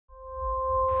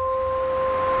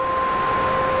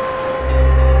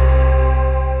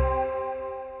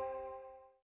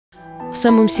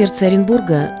самом сердце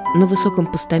Оренбурга на высоком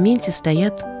постаменте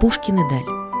стоят Пушкин и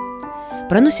Даль.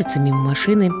 Проносятся мимо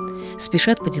машины,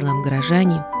 спешат по делам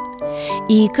горожане.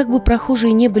 И как бы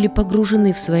прохожие не были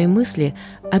погружены в свои мысли,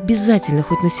 обязательно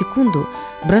хоть на секунду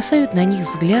бросают на них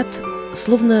взгляд,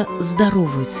 словно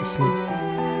здороваются с ним.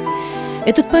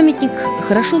 Этот памятник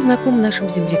хорошо знаком нашим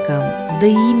землякам, да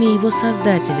и имя его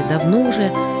создателя давно уже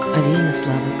овеяно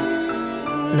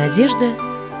славой. Надежда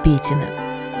Петина.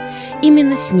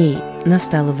 Именно с ней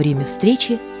настало время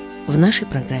встречи в нашей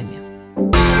программе.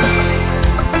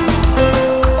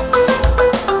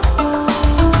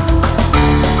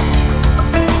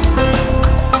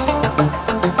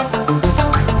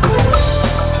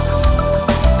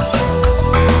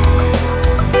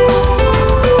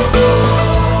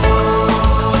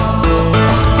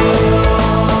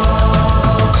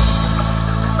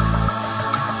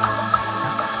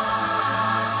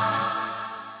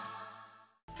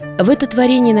 В это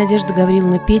творение Надежда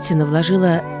Гавриловна Петина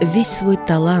вложила весь свой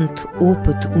талант,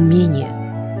 опыт,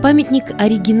 умение. Памятник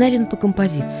оригинален по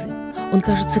композиции. Он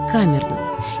кажется камерным,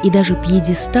 и даже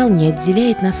пьедестал не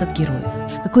отделяет нас от героев.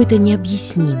 Какое-то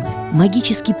необъяснимое,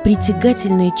 магически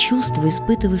притягательное чувство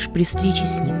испытываешь при встрече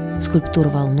с ним. Скульптура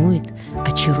волнует,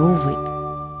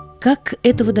 очаровывает. Как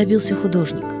этого добился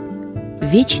художник?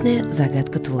 Вечная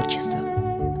загадка творчества.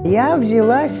 Я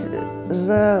взялась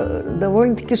за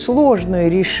довольно-таки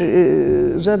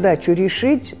сложную задачу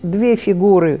решить две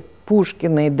фигуры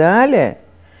Пушкина и Даля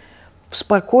в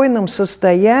спокойном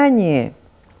состоянии,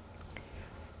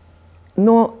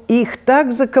 но их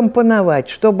так закомпоновать,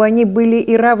 чтобы они были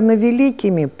и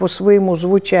равновеликими по своему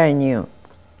звучанию,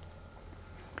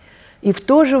 и в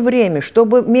то же время,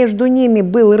 чтобы между ними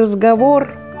был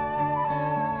разговор,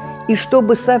 и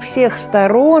чтобы со всех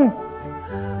сторон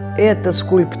эта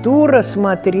скульптура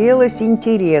смотрелась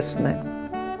интересно.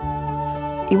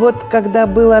 И вот когда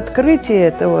было открытие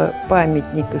этого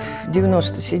памятника в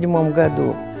 1997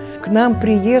 году, к нам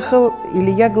приехал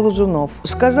Илья Глазунов.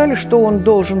 Сказали, что он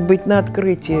должен быть на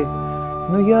открытии.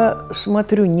 Но я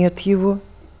смотрю, нет его.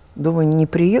 Думаю, не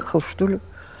приехал, что ли?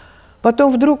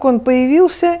 Потом вдруг он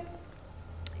появился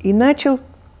и начал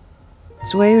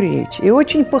свою речь. И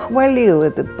очень похвалил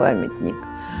этот памятник.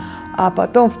 А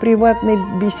потом в приватной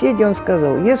беседе он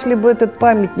сказал, если бы этот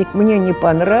памятник мне не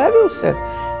понравился,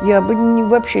 я бы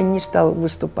вообще не стал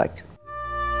выступать.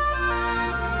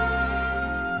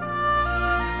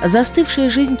 Застывшая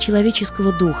жизнь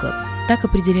человеческого духа – так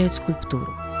определяют скульптуру.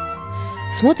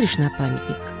 Смотришь на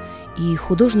памятник, и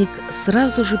художник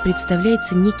сразу же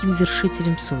представляется неким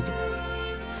вершителем судеб.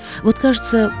 Вот,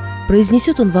 кажется,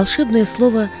 произнесет он волшебное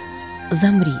слово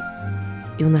 «замри»,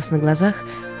 и у нас на глазах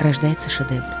рождается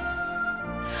шедевр.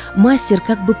 Мастер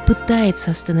как бы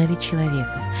пытается остановить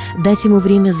человека, дать ему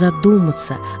время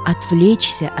задуматься,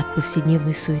 отвлечься от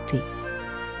повседневной суеты.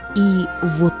 И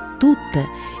вот тут-то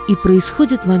и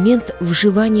происходит момент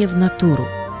вживания в натуру,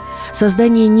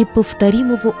 создание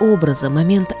неповторимого образа,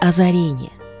 момент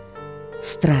озарения.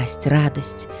 Страсть,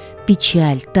 радость,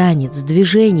 печаль, танец,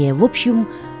 движение, в общем,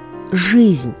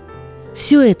 жизнь.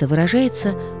 Все это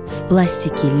выражается в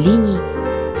пластике линий,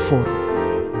 форм.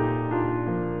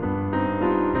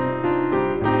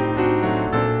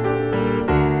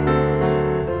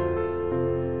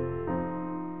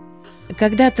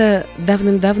 Когда-то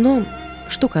давным-давно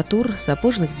штукатур,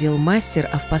 сапожных дел мастер,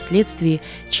 а впоследствии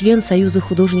член Союза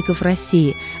художников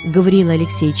России Гаврил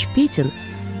Алексеевич Петин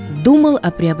думал о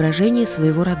преображении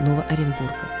своего родного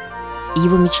Оренбурга.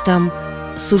 Его мечтам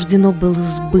суждено было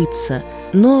сбыться,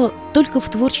 но только в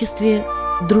творчестве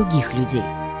других людей.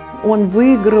 Он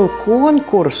выиграл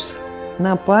конкурс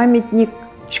на памятник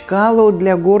Чкалову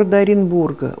для города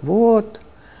Оренбурга. Вот.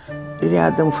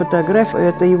 Рядом фотография,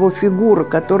 это его фигура,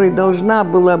 которая должна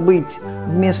была быть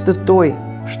вместо той,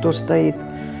 что стоит.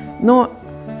 Но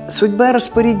судьба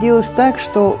распорядилась так,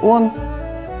 что он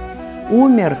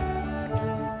умер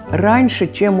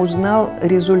раньше, чем узнал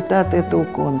результат этого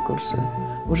конкурса.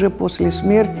 Уже после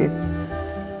смерти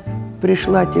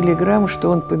пришла телеграмма,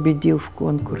 что он победил в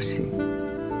конкурсе.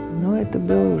 Но это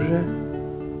было уже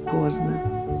поздно.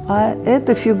 А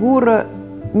это фигура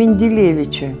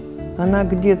Менделевича. Она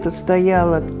где-то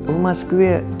стояла в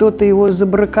Москве. Кто-то его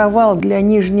забраковал для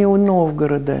Нижнего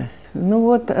Новгорода. Ну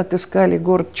вот, отыскали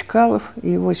город Чкалов,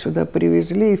 и его сюда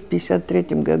привезли, и в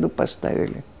 1953 году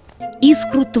поставили.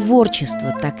 Искру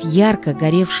творчества, так ярко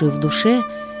горевшую в душе,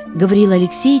 Гаврил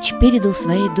Алексеевич передал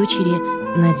своей дочери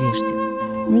Надежде.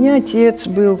 У меня отец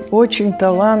был очень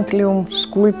талантливым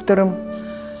скульптором,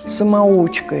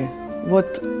 самоучкой.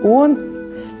 Вот он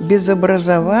без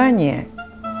образования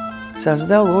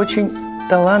создал очень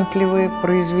талантливые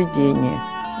произведения.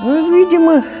 Ну,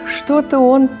 видимо, что-то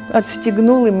он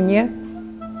отстегнул и мне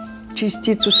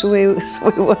частицу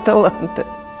своего таланта.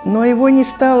 Но его не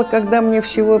стало, когда мне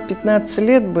всего 15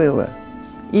 лет было.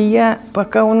 И я,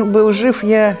 пока он был жив,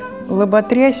 я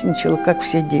лоботрясничала, как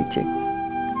все дети.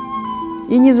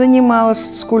 И не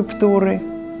занималась скульптурой.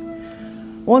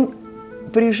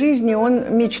 При жизни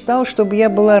он мечтал, чтобы я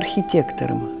была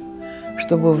архитектором,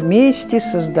 чтобы вместе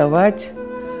создавать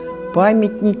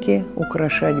памятники,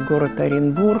 украшать город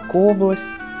Оренбург, область.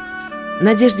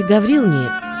 Надежде Гавриловне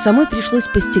самой пришлось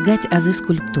постигать азы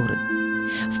скульптуры.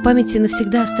 В памяти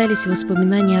навсегда остались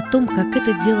воспоминания о том, как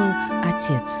это делал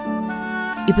отец.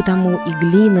 И потому и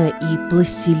глина, и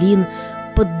пластилин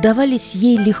поддавались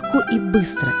ей легко и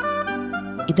быстро.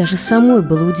 И даже самой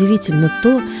было удивительно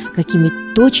то, какими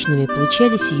точными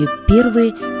получались ее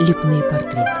первые лепные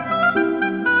портреты.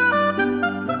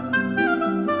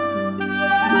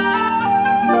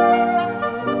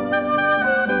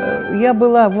 Я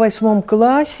была в 8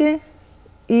 классе,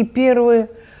 и первую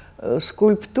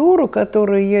скульптуру,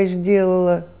 которую я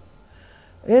сделала,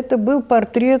 это был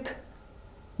портрет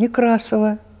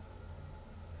Некрасова.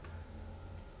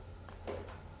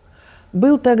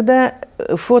 Был тогда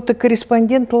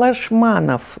фотокорреспондент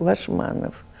Лашманов.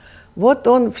 Вот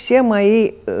он все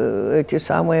мои эти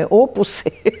самые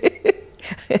опусы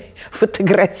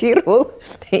фотографировал.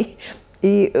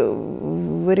 И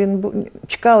в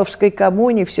Чкаловской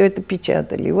коммуне все это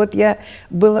печатали. И вот я,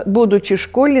 будучи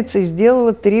школьницей,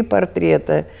 сделала 3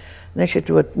 портрета. Значит,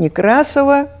 вот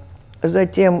Некрасова,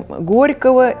 затем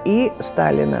Горького и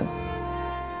Сталина.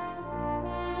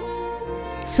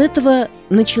 С этого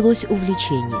началось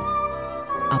увлечение,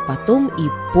 а потом и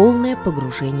полное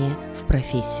погружение в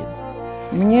профессию.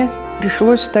 Мне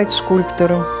пришлось стать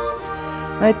скульптором.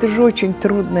 А это же очень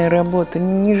трудная работа,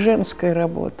 не женская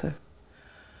работа.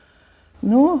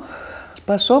 Ну,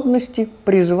 способности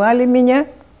призвали меня,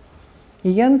 и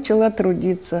я начала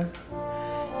трудиться.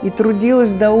 И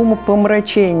трудилась до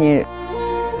умопомрачения.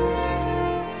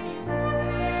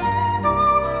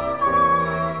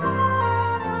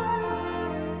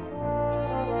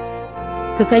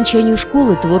 К окончанию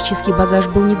школы творческий багаж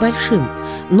был небольшим,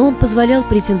 но он позволял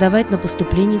претендовать на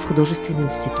поступление в художественный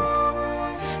институт.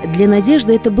 Для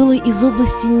Надежды это было из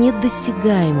области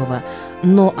недосягаемого,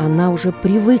 но она уже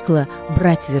привыкла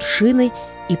брать вершины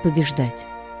и побеждать.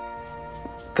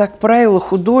 Как правило,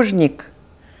 художник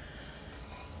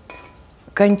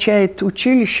кончает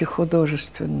училище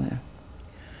художественное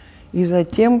и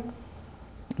затем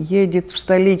едет в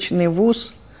столичный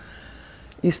вуз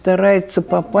и старается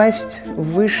попасть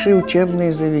в высшие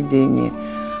учебные заведения,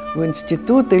 в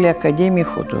институт или академию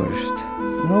художеств.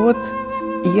 Ну вот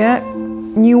я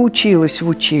не училась в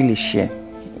училище,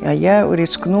 а я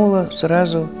рискнула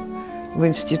сразу в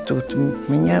институт.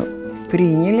 Меня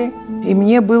приняли, и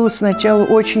мне было сначала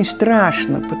очень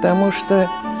страшно, потому что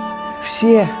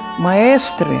все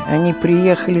маэстры, они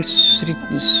приехали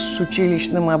с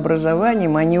училищным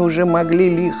образованием, они уже могли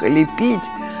лихо лепить,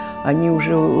 они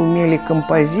уже умели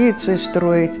композиции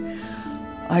строить,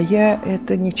 а я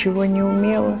это ничего не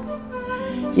умела.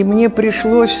 И мне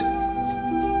пришлось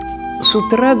с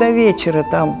утра до вечера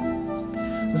там,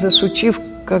 засучив,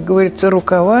 как говорится,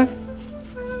 рукава,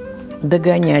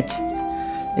 догонять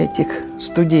этих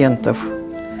студентов,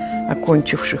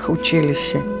 окончивших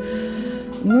училище.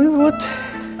 Ну и вот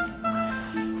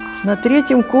на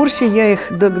 3-м курсе я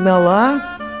их догнала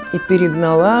и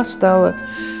перегнала, стала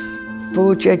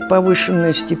получать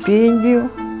повышенную стипендию.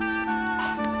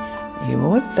 И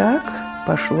вот так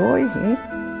пошло.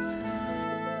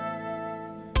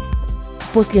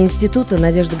 После института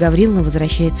Надежда Гавриловна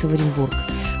возвращается в Оренбург,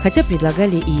 хотя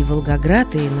предлагали и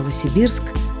Волгоград, и Новосибирск.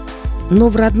 Но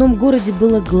в родном городе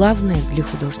было главное для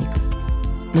художника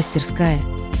 – мастерская,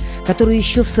 которую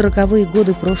еще в 40-е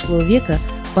годы прошлого века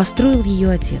построил ее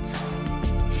отец.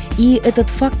 И этот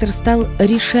фактор стал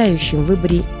решающим в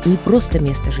выборе не просто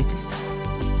места жительства,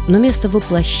 но места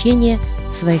воплощения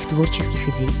своих творческих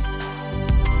идей.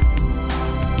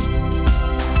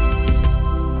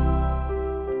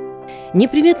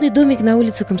 Неприметный домик на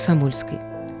улице Комсомольской.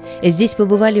 Здесь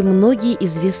побывали многие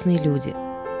известные люди.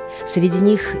 Среди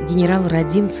них генерал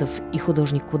Радимцев и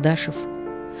художник Кудашев,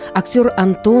 актер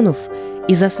Антонов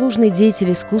и заслуженный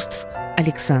деятель искусств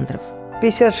Александров. В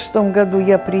 1956 году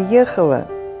я приехала.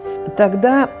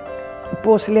 Тогда,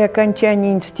 после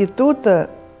окончания института,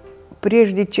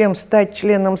 прежде чем стать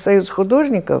членом Союза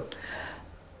художников,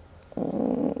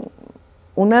 у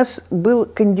нас был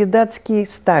кандидатский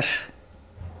стаж.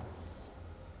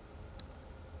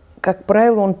 Как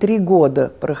правило, он 3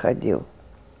 года проходил.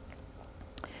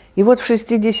 И вот в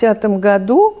 60-м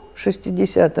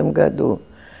году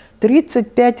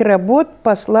 35 работ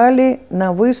послали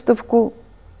на выставку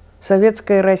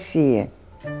 «Советская Россия».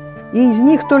 И из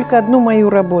них только одну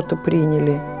мою работу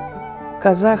приняли –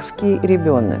 «Казахский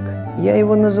ребенок». Я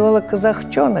его назвала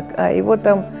 «Казахчонок», а его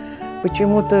там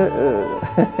почему-то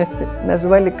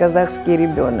назвали «Казахский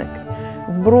ребенок».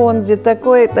 В бронзе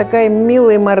такая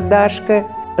милая мордашка,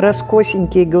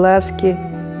 раскосенькие глазки.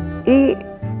 И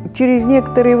через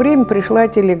некоторое время пришла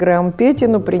телеграмма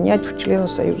Петину принять в члены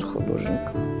Союза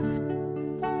художников.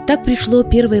 Так пришло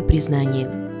первое признание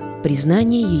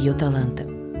ее таланта.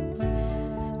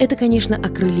 Это, конечно,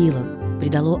 окрылило,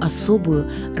 придало особую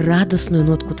радостную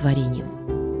нотку творению.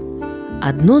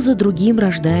 Одно за другим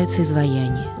рождаются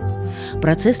изваяния.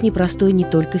 Процесс непростой не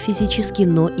только физически,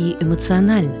 но и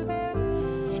эмоционально.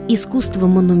 Искусство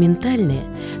монументальное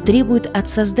требует от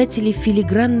создателей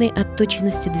филигранной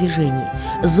отточенности движений,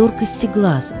 зоркости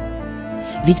глаза.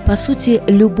 Ведь, по сути,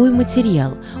 любой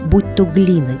материал, будь то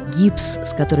глина, гипс,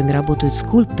 с которыми работают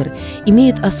скульпторы,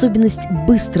 имеют особенность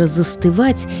быстро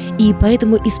застывать, и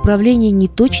поэтому исправление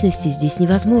неточности здесь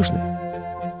невозможно.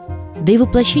 Да и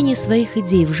воплощение своих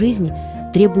идей в жизнь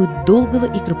требует долгого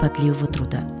и кропотливого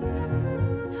труда.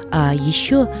 А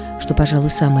еще, что,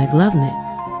 пожалуй, самое главное,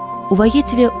 у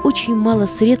воятеля очень мало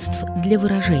средств для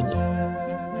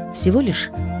выражения. Всего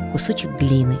лишь кусочек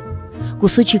глины,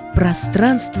 кусочек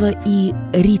пространства и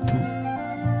ритм.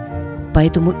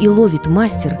 Поэтому и ловит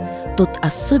мастер тот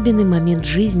особенный момент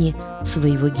жизни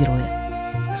своего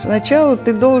героя. Сначала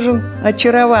ты должен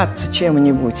очароваться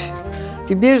чем-нибудь.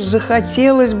 Тебе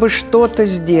захотелось бы что-то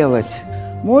сделать.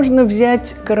 Можно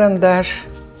взять карандаш,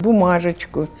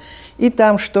 бумажечку и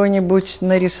там что-нибудь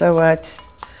нарисовать,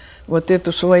 вот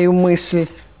эту свою мысль.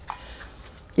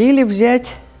 Или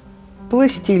взять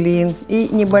пластилин и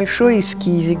небольшой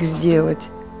эскизик сделать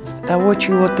того,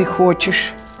 чего ты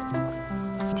хочешь.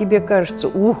 Тебе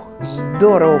кажется,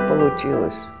 здорово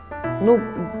получилось. Ну,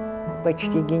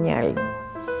 почти гениально.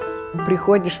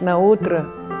 Приходишь на утро,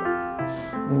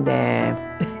 да,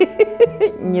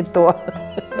 не то.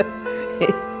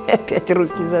 Опять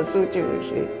руки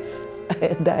засучиваешь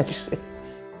и дальше.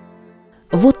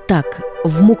 Вот так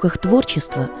в муках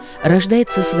творчества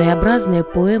рождается своеобразная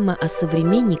поэма о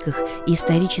современниках и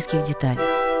исторических деталях.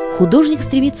 Художник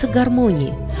стремится к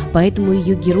гармонии, поэтому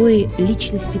ее герои –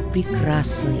 личности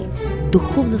прекрасные,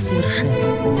 духовно совершенные.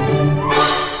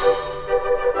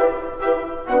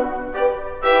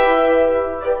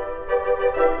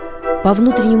 По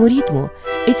внутреннему ритму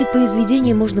эти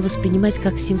произведения можно воспринимать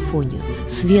как симфонию,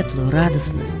 светлую,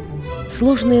 радостную.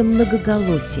 Сложное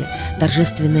многоголосие,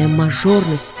 торжественная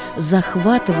мажорность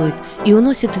захватывают и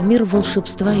уносят в мир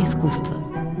волшебства и искусства.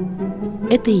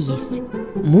 Это и есть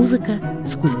музыка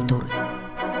скульптуры.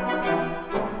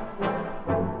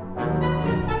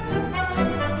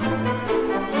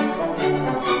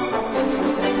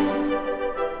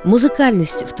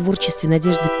 Музыкальность в творчестве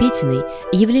Надежды Петиной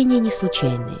 – явление не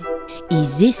случайное. И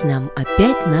здесь нам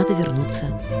опять надо вернуться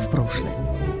в прошлое.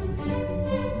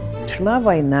 Шла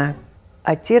война.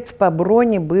 Отец по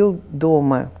броне был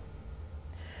дома.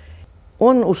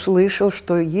 Он услышал,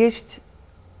 что есть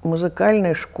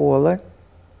музыкальная школа,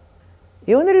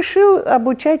 и он решил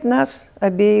обучать нас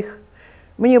обеих.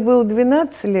 Мне было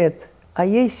 12 лет, а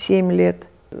ей 7 лет.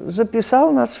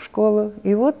 Записал нас в школу,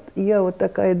 и вот я вот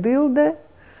такая дылда,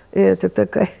 это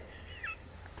такая...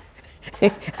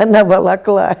 Она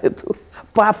волокла эту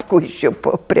папку еще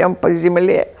прям по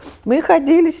земле. Мы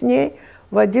ходили с ней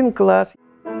в один класс.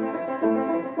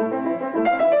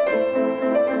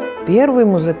 Первый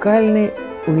музыкальный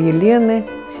у Елены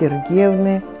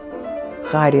Сергеевны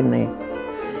Хариной.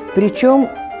 Причем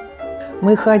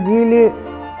мы ходили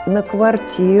на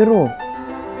квартиру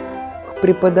к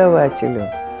преподавателю.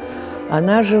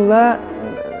 Она жила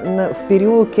в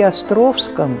переулке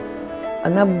Островском.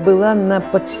 Она была на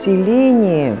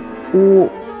подселении у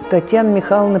Татьяны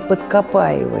Михайловны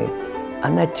Подкопаевой.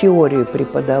 Она теорию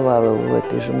преподавала в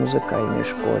этой же музыкальной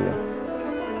школе.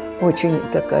 Очень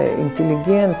такая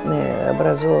интеллигентная,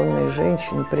 образованная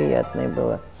женщина, приятная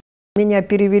была. Меня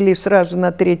перевели сразу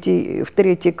в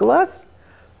третий класс,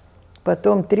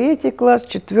 потом 3 класс,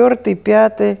 4,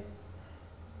 5,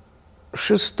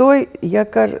 6 я,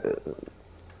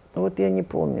 вот я не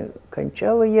помню,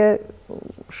 кончала я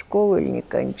школу или не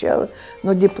кончала,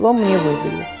 но диплом мне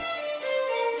выдали.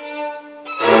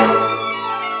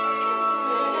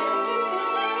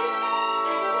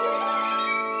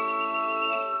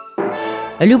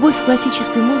 Любовь к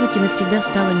классической музыке навсегда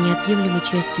стала неотъемлемой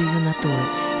частью ее натуры,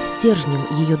 стержнем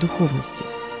ее духовности.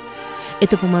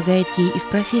 Это помогает ей и в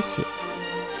профессии.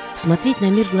 Смотреть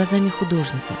на мир глазами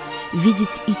художника,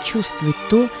 видеть и чувствовать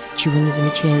то, чего не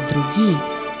замечают другие,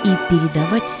 и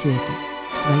передавать все это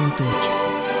в своем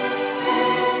творчестве.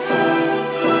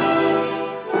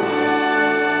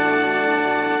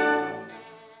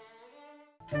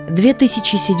 –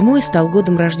 2007 стал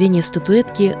годом рождения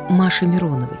статуэтки Маши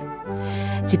Мироновой.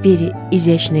 Теперь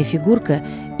изящная фигурка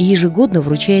ежегодно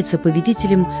вручается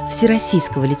победителям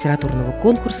Всероссийского литературного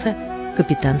конкурса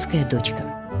 «Капитанская дочка».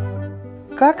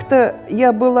 Как-то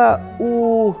я была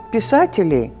у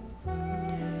писателей,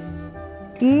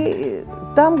 и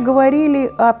там говорили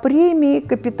о премии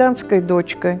 «Капитанская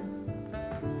дочка».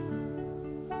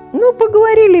 Ну,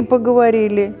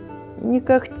 поговорили.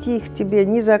 Никаких тебе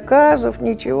ни заказов,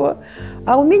 ничего.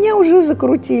 А у меня уже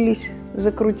закрутились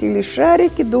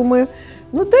шарики. Думаю,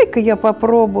 ну дай-ка я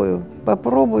попробую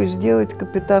сделать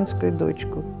 «Капитанскую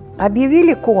дочку».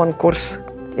 Объявили конкурс,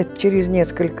 это через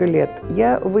несколько лет.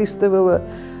 Я выставила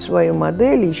свою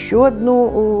модель, еще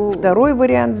одну, второй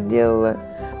вариант сделала.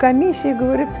 Комиссия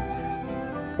говорит,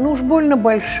 ну уж больно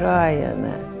большая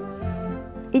она,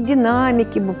 и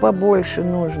динамики бы побольше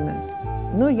нужно.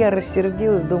 Ну, я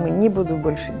рассердилась, думаю, не буду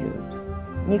больше делать,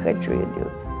 не хочу я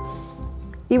делать.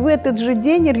 И в этот же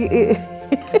день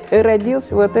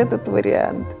родился вот этот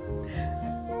вариант.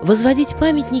 Возводить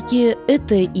памятники –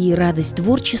 это и радость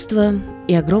творчества,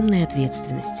 и огромная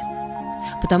ответственность.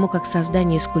 Потому как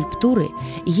создание скульптуры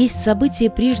есть событие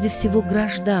прежде всего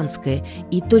гражданское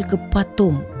и только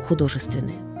потом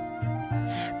художественное.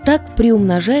 Так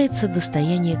приумножается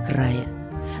достояние края,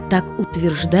 так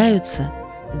утверждаются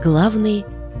главные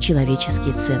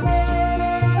человеческие ценности.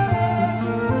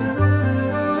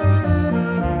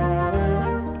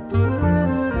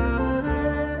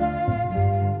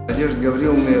 Надежда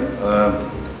Гавриловна,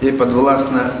 ей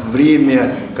подвластно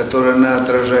время, которое она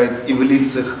отражает и в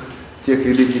лицах тех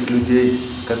великих людей,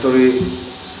 которые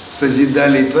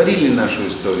созидали и творили нашу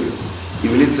историю, и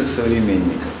в лицах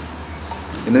современников.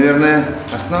 И, наверное,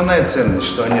 основная ценность,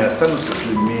 что они останутся с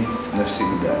людьми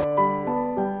навсегда.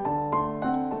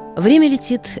 Время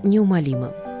летит неумолимо.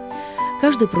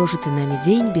 Каждый прожитый нами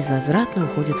день безвозвратно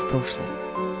уходит в прошлое.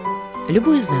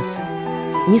 Любой из нас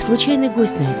не случайный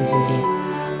гость на этой земле,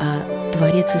 а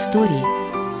творец истории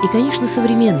и, конечно,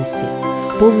 современности,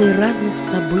 полный разных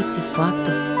событий,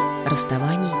 фактов,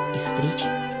 расставаний и встреч.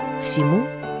 Всему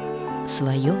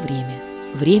свое время.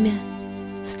 Время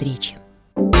встречи.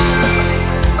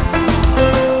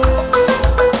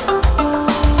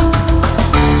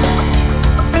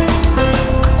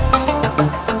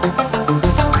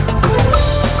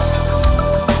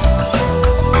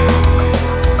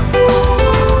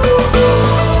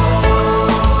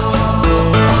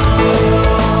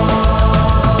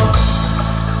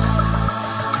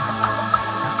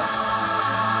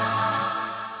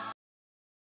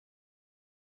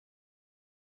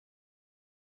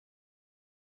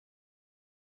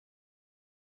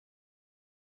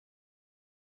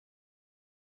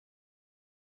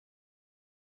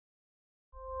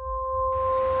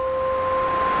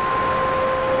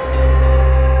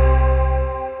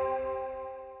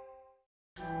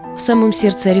 В самом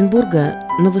сердце Оренбурга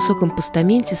на высоком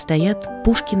постаменте стоят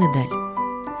Пушкин и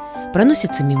Даль.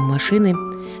 Проносятся мимо машины,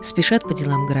 спешат по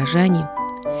делам горожане.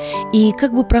 И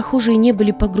как бы прохожие не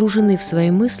были погружены в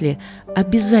свои мысли,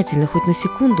 обязательно хоть на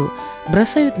секунду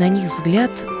бросают на них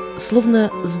взгляд, словно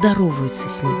здороваются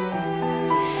с ним.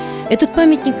 Этот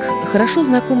памятник хорошо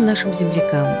знаком нашим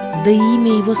землякам, да и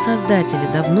имя его создателя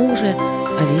давно уже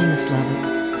овеяно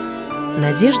славой.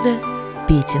 Надежда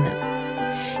Петина.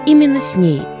 Именно с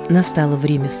ней настало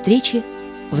время встречи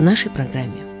в нашей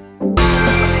программе.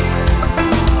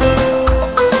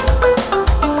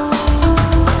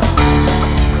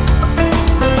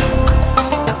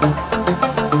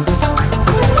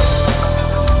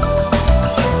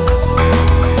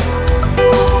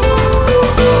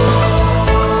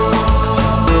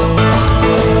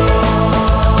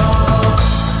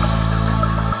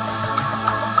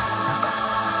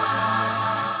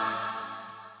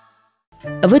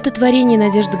 В это творение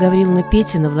Надежда Гавриловна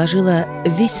Петина вложила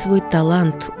весь свой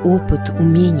талант, опыт,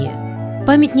 умение.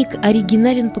 Памятник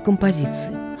оригинален по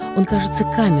композиции. Он кажется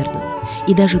камерным,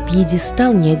 и даже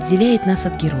пьедестал не отделяет нас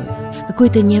от героев.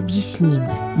 Какое-то необъяснимое,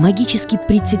 магически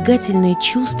притягательное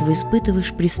чувство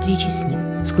испытываешь при встрече с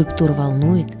ним. Скульптура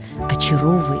волнует,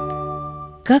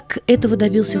 очаровывает. Как этого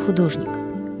добился художник?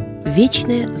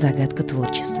 Вечная загадка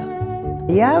творчества.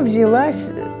 Я взялась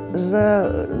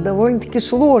за довольно-таки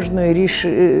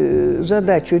сложную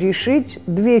задачу решить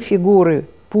две фигуры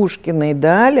Пушкина и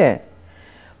Даля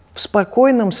в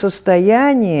спокойном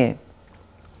состоянии,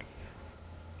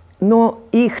 но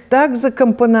их так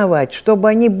закомпоновать, чтобы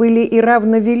они были и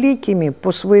равновеликими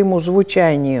по своему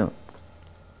звучанию,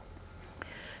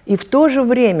 И в то же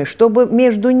время, чтобы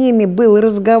между ними был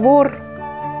разговор,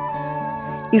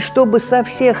 и чтобы со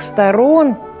всех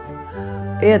сторон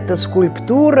эта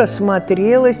скульптура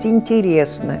смотрелась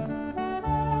интересно.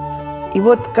 И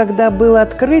вот когда было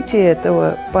открытие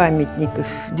этого памятника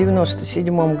в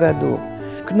 1997 году,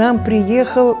 к нам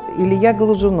приехал Илья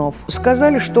Глазунов.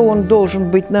 Сказали, что он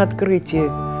должен быть на открытии.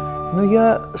 Но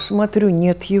я смотрю,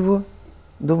 нет его.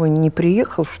 Думаю, не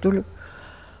приехал, что ли?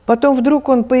 Потом вдруг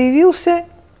он появился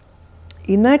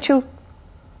и начал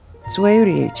свою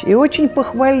речь. И очень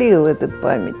похвалил этот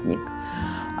памятник.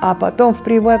 А потом в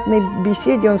приватной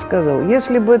беседе он сказал,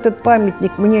 если бы этот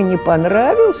памятник мне не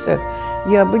понравился,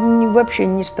 я бы вообще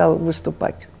не стал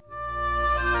выступать.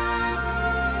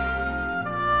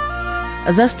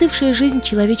 Застывшая жизнь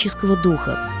человеческого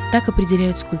духа – так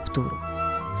определяют скульптуру.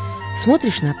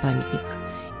 Смотришь на памятник,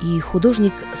 и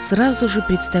художник сразу же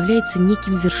представляется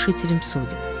неким вершителем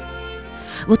судеб.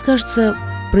 Вот, кажется,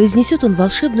 произнесет он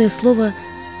волшебное слово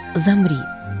 «замри»,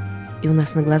 и у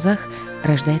нас на глазах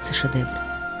рождается шедевр.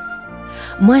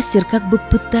 Мастер как бы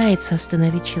пытается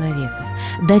остановить человека,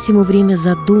 дать ему время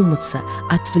задуматься,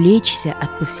 отвлечься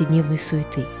от повседневной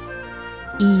суеты.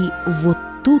 И вот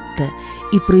тут-то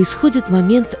и происходит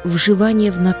момент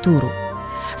вживания в натуру,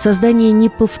 создание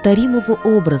неповторимого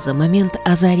образа, момент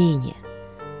озарения.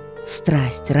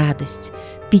 Страсть, радость,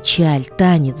 печаль,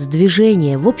 танец,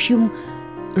 движение, в общем,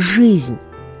 жизнь.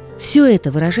 Все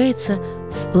это выражается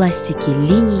в пластике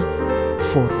линий,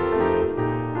 форм.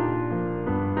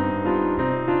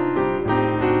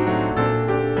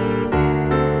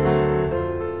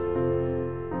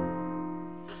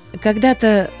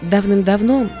 Когда-то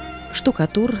давным-давно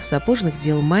штукатур, сапожных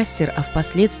дел мастер, а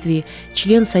впоследствии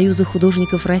член Союза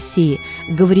художников России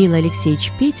Гаврил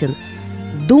Алексеевич Петин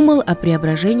думал о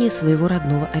преображении своего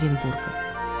родного Оренбурга.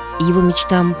 Его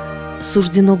мечтам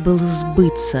суждено было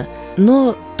сбыться,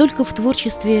 но только в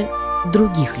творчестве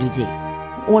других людей.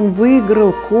 Он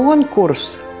выиграл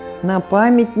конкурс на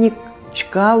памятник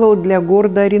Чкалову для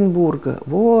города Оренбурга.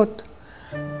 Вот.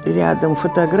 Рядом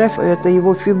фотография, это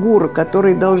его фигура,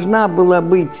 которая должна была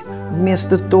быть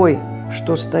вместо той,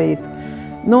 что стоит.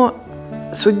 Но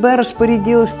судьба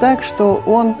распорядилась так, что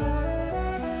он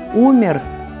умер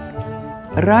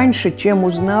раньше, чем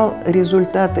узнал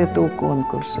результат этого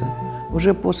конкурса.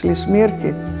 Уже после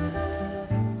смерти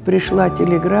пришла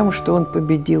телеграмма, что он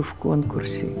победил в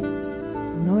конкурсе.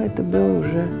 Но это было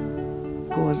уже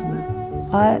поздно.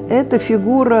 А это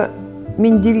фигура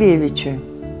Менделевича.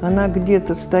 Она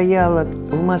где-то стояла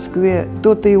в Москве.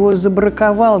 Кто-то его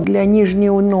забраковал для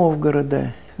Нижнего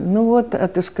Новгорода. Ну вот,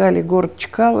 отыскали город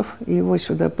Чкалов, и его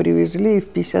сюда привезли, и в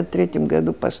 1953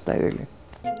 году поставили.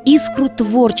 Искру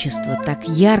творчества, так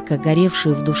ярко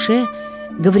горевшую в душе,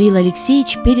 Гаврил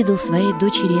Алексеевич передал своей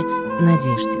дочери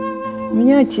Надежде. У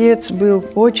меня отец был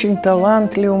очень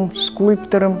талантливым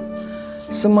скульптором,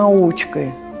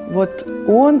 самоучкой. Вот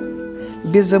он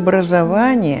без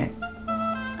образования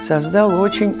создал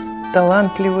очень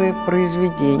талантливые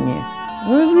произведения.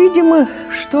 Ну, видимо,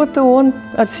 что-то он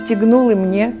отстегнул и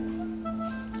мне,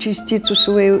 частицу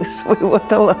своего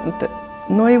таланта.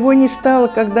 Но его не стало,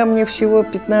 когда мне всего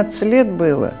 15 лет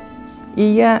было. И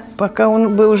я, пока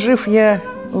он был жив, я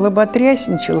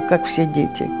лоботрясничала, как все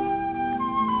дети.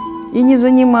 И не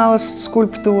занималась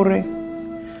скульптурой.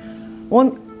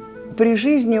 При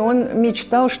жизни он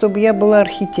мечтал, чтобы я была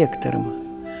архитектором,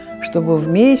 чтобы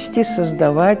вместе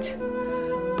создавать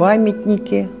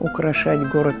памятники,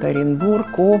 украшать город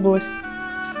Оренбург, область.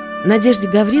 Надежде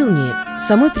Гавриловне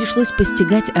самой пришлось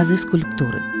постигать азы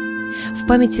скульптуры. В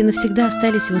памяти навсегда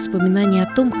остались воспоминания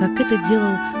о том, как это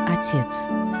делал отец.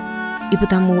 И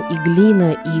потому и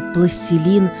глина, и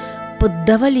пластилин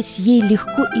поддавались ей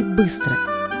легко и быстро.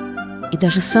 И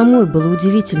даже самой было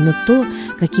удивительно то,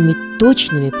 какими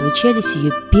точными получались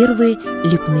ее первые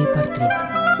лепные портреты.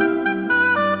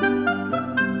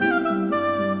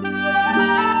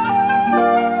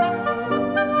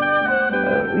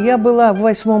 Я была в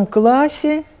 8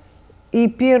 классе, и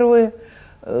первую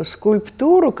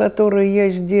скульптуру, которую я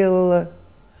сделала,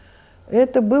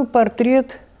 это был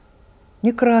портрет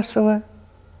Некрасова.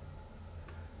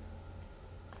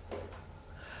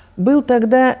 Был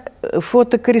тогда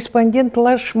фотокорреспондент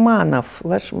Лашманов.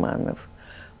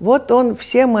 Вот он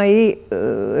все мои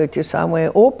эти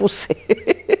самые опусы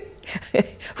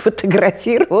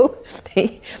фотографировал.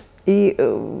 И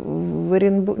в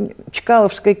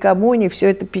Чкаловской коммуне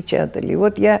все это печатали. И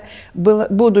вот я,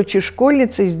 будучи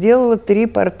школьницей, сделала 3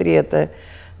 портрета.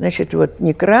 Значит, вот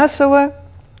Некрасова,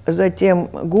 затем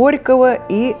Горького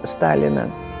и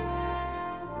Сталина.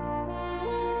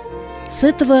 С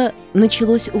этого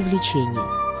началось увлечение.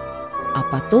 а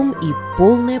потом и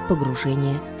полное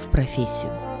погружение в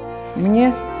профессию.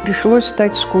 Мне пришлось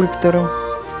стать скульптором.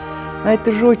 А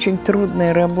это же очень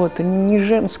трудная работа, не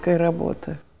женская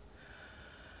работа.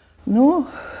 Ну,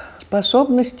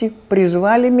 способности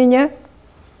призвали меня,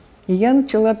 и я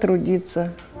начала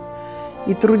трудиться.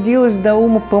 И трудилась до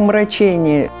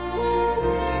умопомрачения.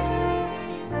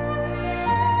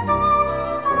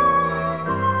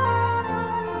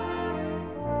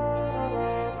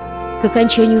 К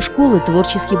окончанию школы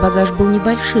творческий багаж был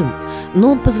небольшим,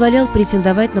 но он позволял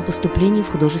претендовать на поступление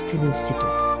в художественный институт.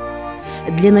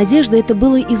 Для Надежды это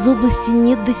было из области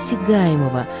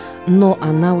недосягаемого, но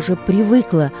она уже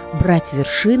привыкла брать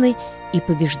вершины и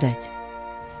побеждать.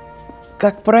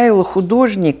 Как правило,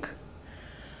 художник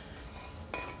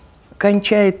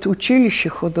кончает училище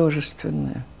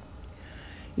художественное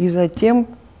и затем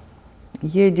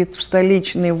едет в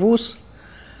столичный вуз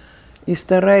и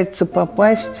старается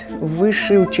попасть в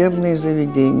высшие учебные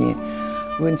заведения,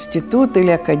 в институт или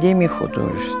академию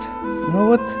художеств. Ну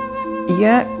вот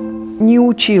я не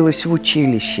училась в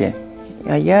училище,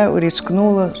 а я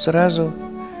рискнула сразу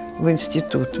в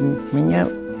институт. Меня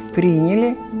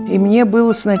приняли, и мне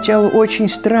было сначала очень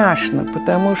страшно,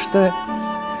 потому что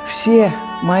все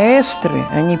маэстры,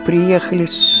 они приехали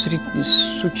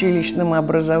с училищным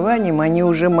образованием, они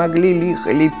уже могли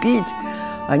лихо лепить,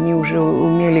 они уже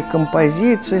умели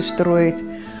композиции строить,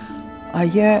 а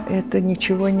я это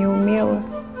ничего не умела.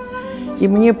 И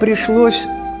мне пришлось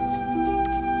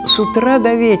с утра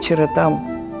до вечера там,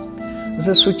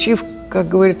 засучив, как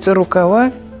говорится,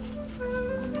 рукава,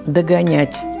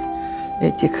 догонять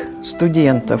этих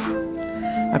студентов,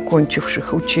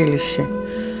 окончивших училище.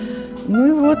 Ну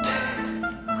и вот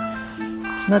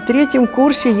на 3-м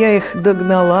курсе я их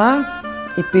догнала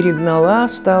и перегнала,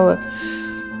 стала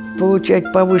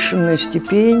получать повышенную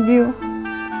стипендию.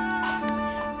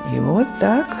 И вот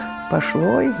так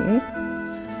пошло.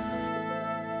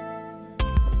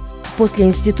 После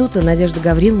института Надежда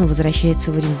Гавриловна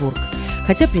возвращается в Оренбург,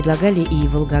 хотя предлагали и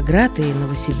Волгоград, и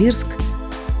Новосибирск.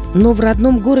 Но в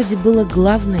родном городе было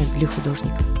главное для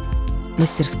художника –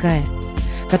 мастерская,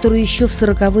 которую еще в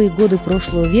 40-е годы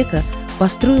прошлого века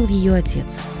построил ее отец.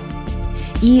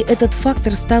 И этот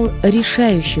фактор стал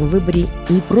решающим в выборе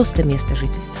не просто места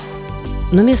жительства,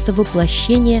 но места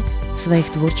воплощения своих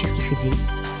творческих идей.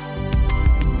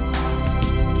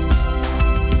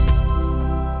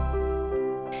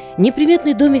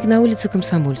 Неприметный домик на улице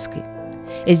Комсомольской.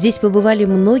 Здесь побывали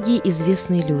многие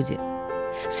известные люди.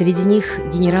 Среди них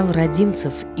генерал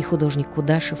Родимцев и художник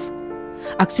Кудашев,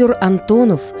 актер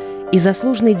Антонов и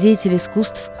заслуженный деятель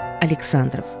искусств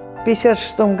Александров. В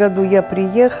 1956 году я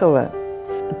приехала.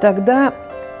 Тогда,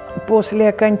 после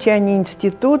окончания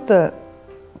института,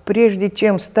 прежде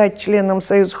чем стать членом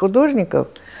Союза художников,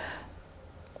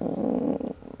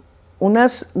 у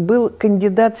нас был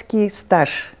кандидатский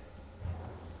стаж.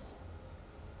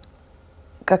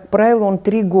 Как правило, он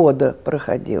 3 года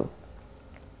проходил.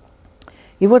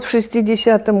 И вот в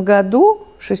 60-м году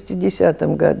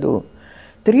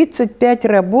 35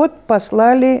 работ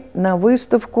послали на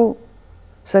выставку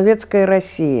 «Советская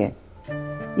Россия».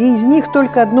 И из них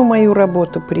только одну мою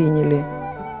работу приняли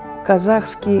 –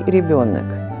 «Казахский ребенок».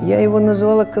 Я его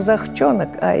назвала «Казахчонок»,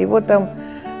 а его там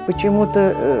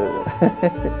почему-то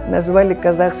назвали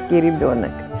 «Казахский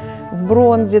ребенок». В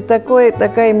бронзе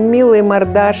такая милая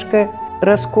мордашка,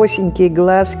 раскосенькие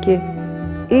глазки.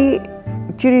 И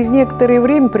через некоторое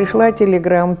время пришла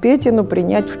телеграмма Петину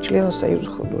принять в члены Союза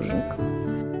художников.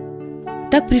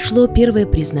 Так пришло первое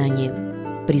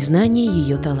признание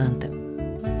ее таланта.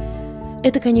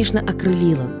 Это, конечно,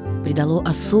 окрылило, придало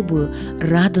особую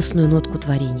радостную нотку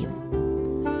творению.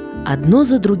 Одно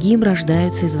за другим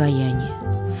рождаются изваяния.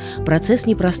 Процесс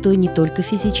непростой не только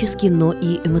физически, но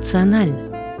и эмоционально.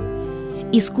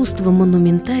 Искусство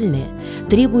монументальное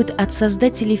требует от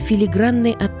создателей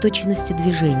филигранной отточенности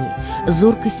движений,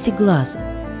 зоркости глаза.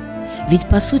 Ведь,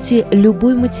 по сути,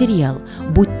 любой материал,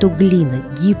 будь то глина,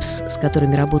 гипс, с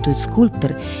которыми работают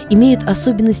скульпторы, имеют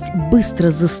особенность быстро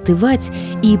застывать,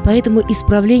 и поэтому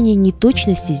исправление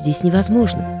неточности здесь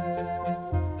невозможно.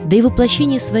 Да и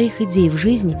воплощение своих идей в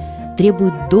жизнь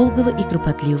требует долгого и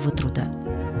кропотливого труда.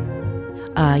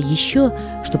 А еще,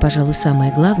 что, пожалуй,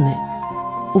 самое главное,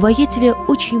 у воятеля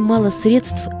очень мало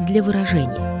средств для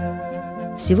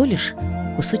выражения. Всего лишь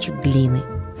кусочек глины,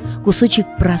 кусочек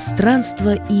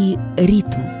пространства и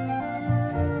ритм.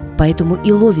 Поэтому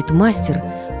и ловит мастер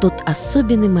тот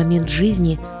особенный момент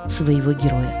жизни своего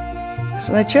героя.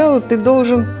 Сначала ты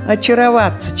должен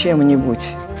очароваться чем-нибудь.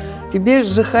 Тебе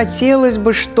захотелось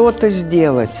бы что-то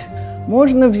сделать.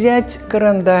 Можно взять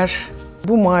карандаш,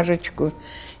 бумажечку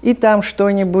и там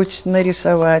что-нибудь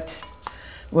нарисовать.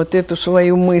 вот эту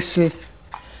свою мысль.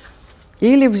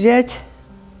 Или взять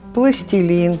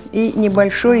пластилин и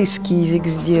небольшой эскизик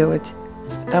сделать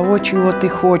того, чего ты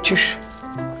хочешь.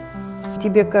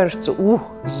 Тебе кажется,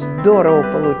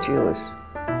 здорово получилось.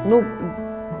 Ну,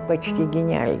 почти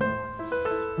гениально.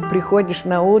 Приходишь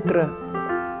на утро,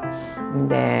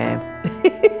 да,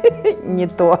 не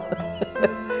то.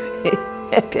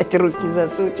 Опять руки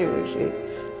засучиваешь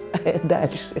и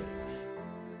дальше.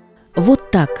 Вот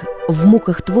так в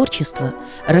муках творчества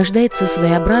рождается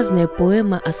своеобразная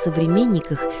поэма о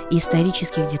современниках и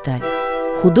исторических деталях.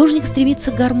 Художник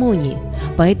стремится к гармонии,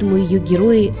 поэтому ее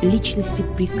герои – личности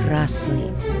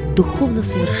прекрасные, духовно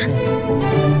совершенные.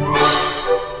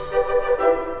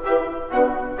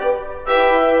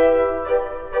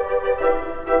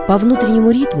 По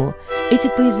внутреннему ритму эти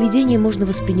произведения можно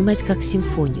воспринимать как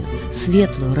симфонию,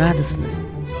 светлую, радостную.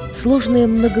 Сложное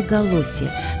многоголосие,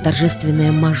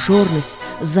 торжественная мажорность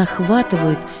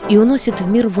захватывают и уносят в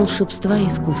мир волшебства и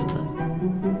искусства.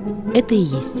 Это и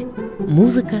есть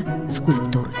музыка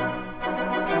скульптуры.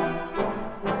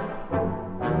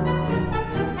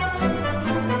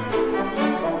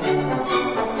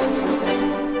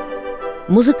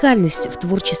 Музыкальность в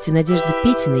творчестве Надежды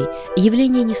Петиной –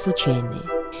 явление не случайное.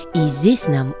 И здесь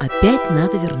нам опять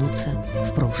надо вернуться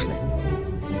в прошлое.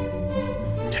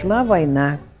 Шла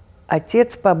война.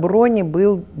 Отец по броне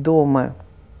был дома.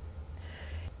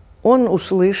 Он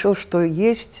услышал, что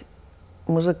есть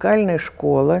музыкальная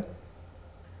школа,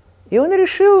 и он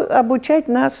решил обучать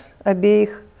нас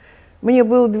обеих. Мне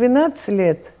было 12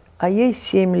 лет, а ей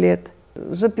 7 лет.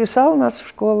 Записал нас в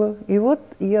школу, и вот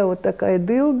я вот такая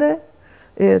дылда,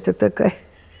 и это такая...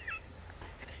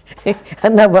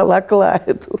 Она волокла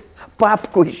эту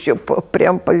папку еще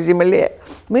прям по земле.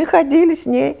 Мы ходили с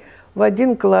ней в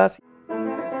один класс.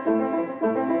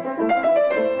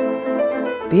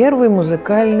 Первый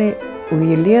музыкальный у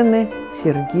Елены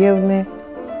Сергеевны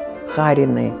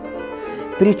Хариной.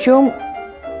 Причем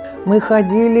мы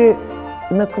ходили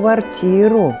на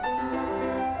квартиру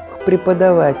к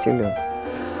преподавателю.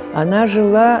 Она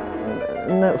жила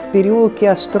в переулке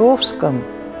Островском.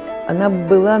 Она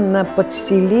была на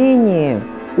подселении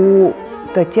у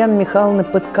Татьяны Михайловны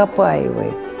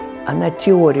Подкопаевой. Она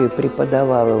теорию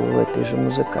преподавала в этой же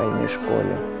музыкальной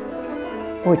школе.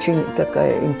 Очень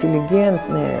такая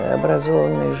интеллигентная,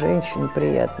 образованная женщина,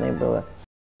 приятная была.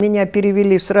 Меня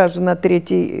перевели сразу в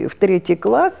третий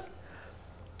класс,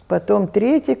 потом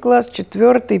 3 класс,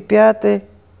 4, 5,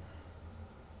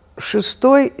 6.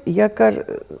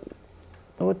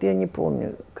 Вот я не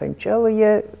помню, кончала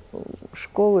я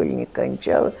школу или не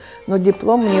кончала, но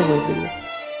диплом мне выдали.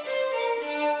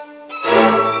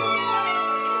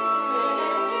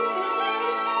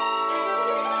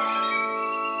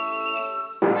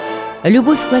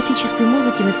 Любовь к классической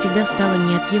музыке навсегда стала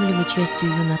неотъемлемой частью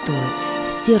ее натуры,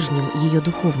 стержнем ее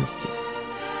духовности.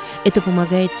 Это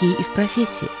помогает ей и в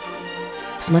профессии.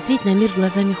 Смотреть на мир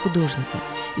глазами художника,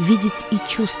 видеть и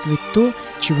чувствовать то,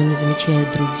 чего не замечают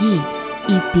другие,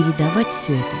 и передавать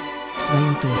все это в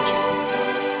своем творчестве.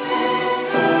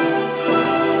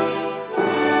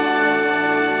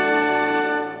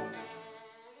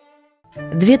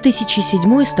 –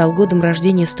 2007 стал годом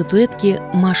рождения статуэтки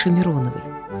Маши Мироновой.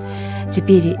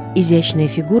 Теперь изящная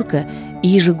фигурка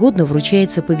ежегодно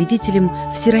вручается победителям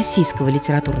Всероссийского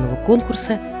литературного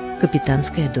конкурса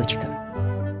 «Капитанская дочка».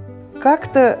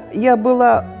 Как-то я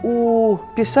была у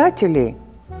писателей,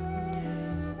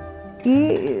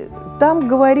 и там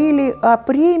говорили о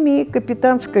премии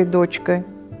 «Капитанская дочка».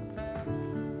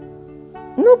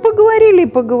 Ну,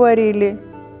 поговорили.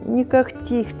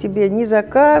 Никаких тебе ни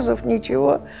заказов,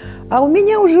 ничего. А у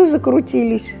меня уже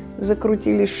закрутились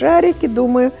шарики,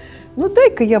 думаю, ну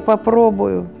дай-ка я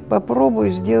попробую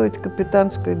сделать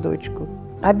 «Капитанскую дочку».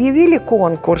 Объявили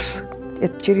конкурс,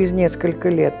 это через несколько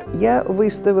лет. Я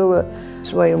выставила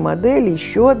свою модель,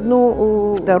 еще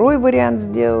одну, второй вариант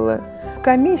сделала.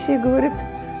 Комиссия говорит,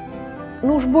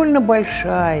 ну уж больно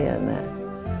большая она,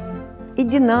 и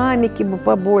динамики бы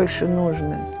побольше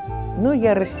нужно. Ну,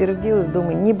 я рассердилась,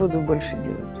 думаю, не буду больше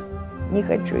делать, не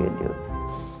хочу я делать.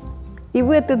 И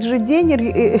в этот же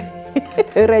день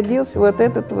родился вот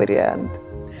этот вариант.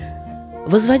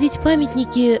 Возводить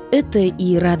памятники – это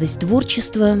и радость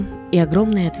творчества, и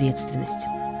огромная ответственность.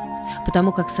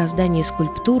 Потому как создание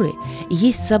скульптуры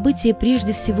есть событие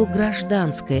прежде всего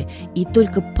гражданское и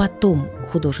только потом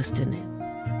художественное.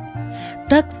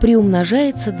 Так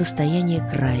приумножается достояние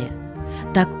края,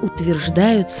 так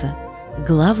утверждаются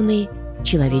главные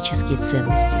человеческие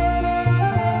ценности.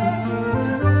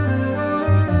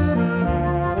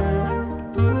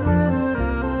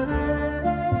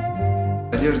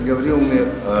 Надежды Гавриловны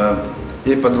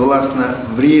ей подвластно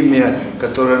время,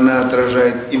 которое она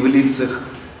отражает и в лицах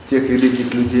тех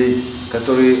великих людей,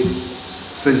 которые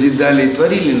созидали и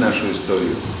творили нашу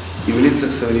историю, и в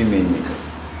лицах современников.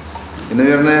 И,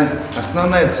 наверное,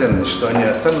 основная ценность, что они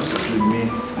останутся с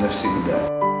людьми навсегда.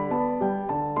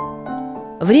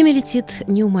 Время летит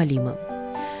неумолимо.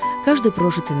 Каждый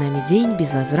прожитый нами день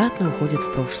безвозвратно уходит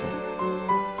в прошлое.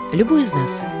 Любой из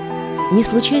нас не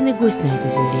случайный гость на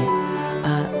этой земле,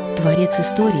 а творец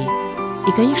истории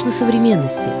и, конечно,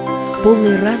 современности,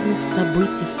 полный разных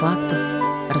событий, фактов,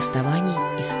 расставаний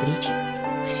и встреч.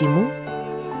 Всему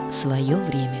свое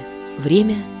время.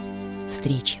 Время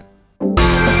встречи.